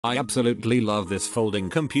I absolutely love this folding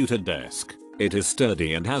computer desk. It is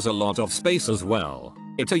sturdy and has a lot of space as well.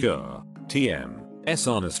 It's a TM's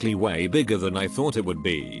honestly way bigger than I thought it would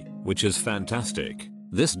be, which is fantastic.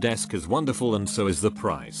 This desk is wonderful and so is the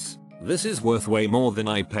price. This is worth way more than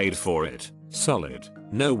I paid for it. Solid,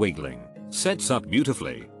 no wiggling, sets up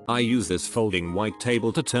beautifully. I use this folding white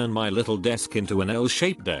table to turn my little desk into an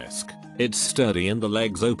L-shaped desk. It's sturdy and the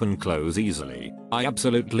legs open close easily. I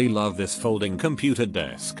absolutely love this folding computer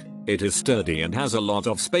desk. It is sturdy and has a lot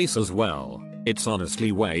of space as well. It's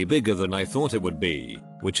honestly way bigger than I thought it would be,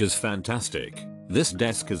 which is fantastic. This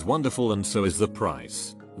desk is wonderful and so is the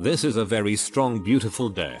price. This is a very strong beautiful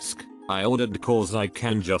desk. I ordered cause I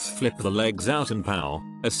can just flip the legs out and pow,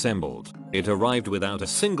 assembled. It arrived without a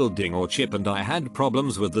single ding or chip and I had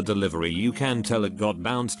problems with the delivery. You can tell it got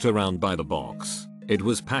bounced around by the box. It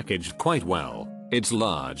was packaged quite well. It's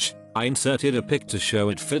large. I inserted a pic to show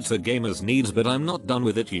it fits a gamer's needs but I'm not done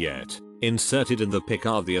with it yet. Inserted in the pic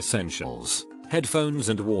are the essentials, headphones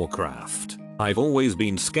and Warcraft. I've always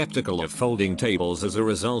been skeptical of folding tables as a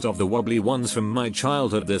result of the wobbly ones from my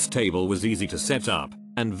childhood. This table was easy to set up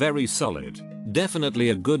and very solid.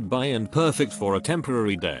 Definitely a good buy and perfect for a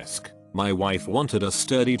temporary desk. My wife wanted a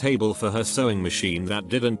sturdy table for her sewing machine that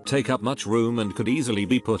didn't take up much room and could easily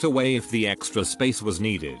be put away if the extra space was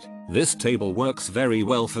needed. This table works very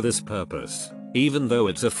well for this purpose. Even though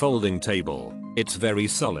it's a folding table, it's very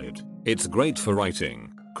solid. It's great for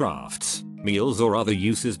writing, crafts, meals or other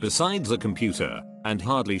uses besides a computer, and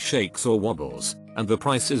hardly shakes or wobbles, and the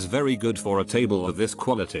price is very good for a table of this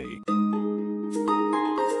quality.